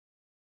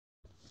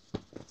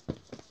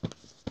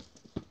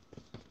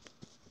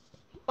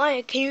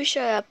Maya, can you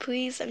shut up,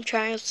 please? I'm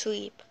trying to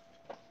sleep.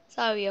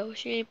 Sorry,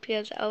 Yoshi,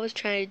 because I was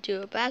trying to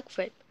do a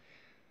backflip.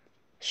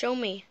 Show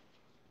me.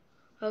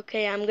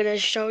 Okay, I'm gonna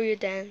show you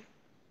then.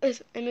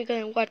 I'm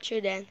gonna watch you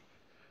then.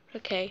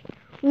 Okay.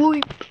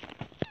 Whoop.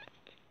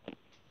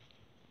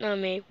 Not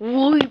me.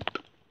 Whoop.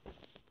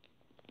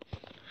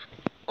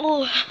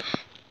 Oh.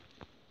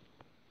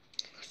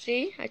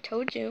 See, I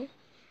told you.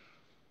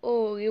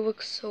 Oh, you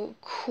look so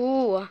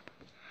cool.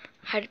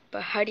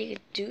 But how do you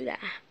do that?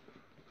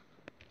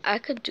 I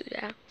could do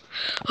that.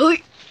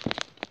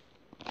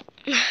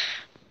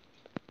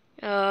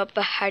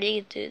 But how do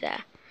you do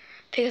that?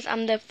 Because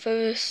I'm the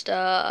first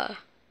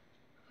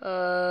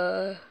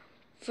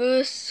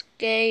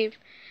game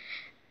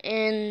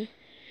in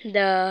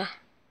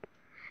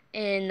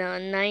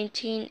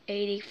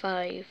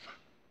 1985.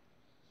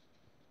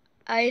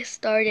 I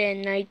started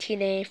in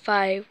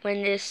 1985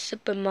 when there's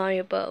Super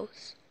Mario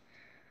Bros.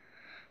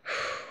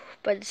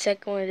 But the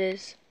second one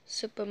is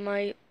Super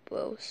Mario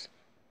Bros.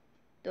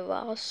 The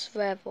Lost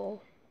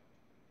Level.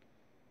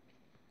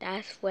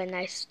 That's when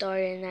I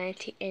started in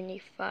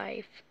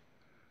 1985.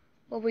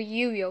 What were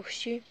you,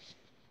 Yoshi?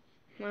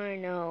 I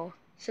don't know.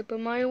 Super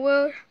Mario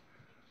World?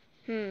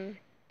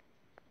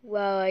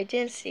 Well, I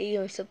didn't see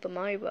you in Super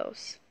Mario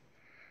Bros.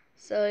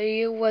 So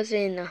you was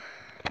in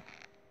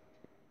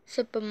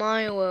Super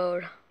Mario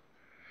World.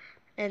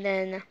 And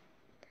then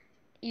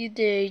you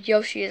did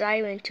Yoshi's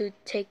Island to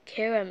take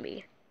care of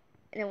me.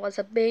 And it was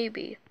a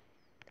baby.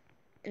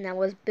 And I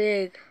was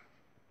big.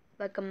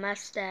 Like a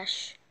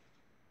mustache.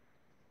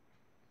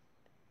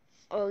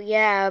 Oh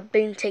yeah, I've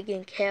been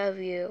taking care of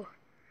you.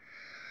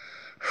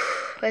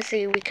 Let's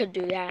see if we could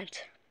do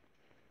that.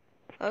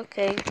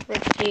 Okay,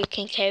 let's see if you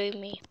can carry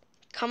me.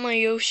 Come on,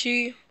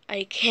 Yoshi.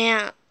 I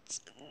can't.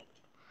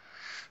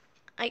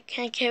 I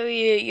can't carry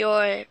you.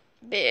 You're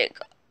big.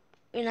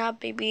 You're not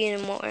baby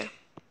anymore.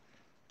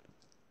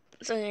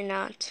 So you're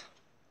not.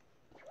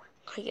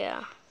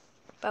 Yeah.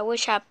 But I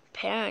wish I had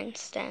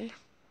parents then.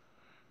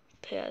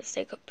 Because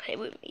they could play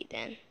with me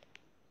then.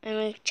 I'm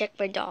gonna check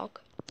my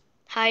dog.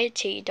 Hi,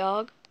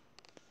 T-Dog.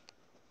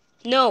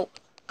 No,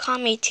 call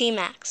me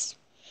T-Max.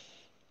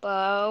 But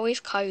I always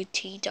call you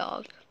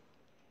T-Dog.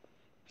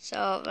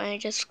 So I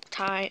just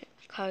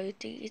call you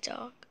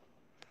T-Dog.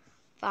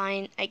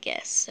 Fine, I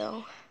guess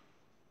so.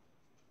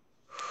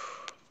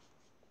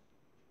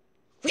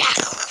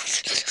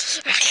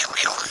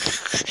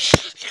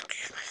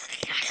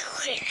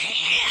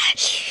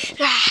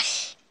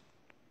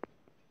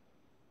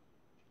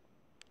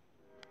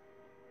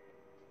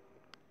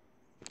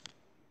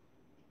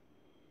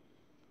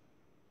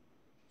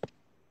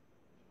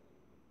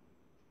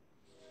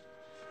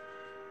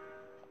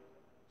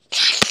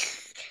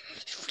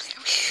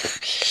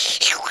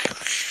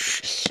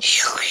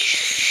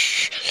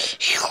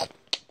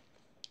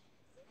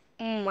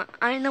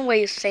 I know what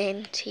you're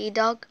saying,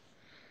 T-Dog.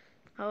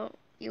 Oh,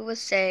 you were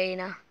saying,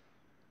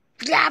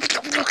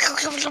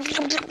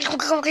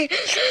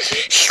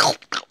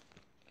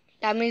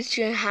 that means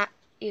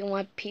you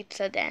want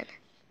pizza then.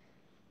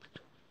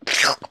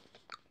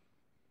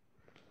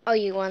 Oh,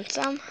 you want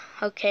some?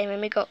 Okay, let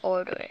me go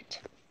order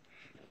it.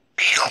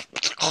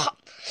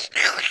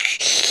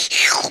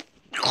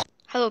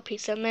 Hello,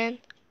 pizza man.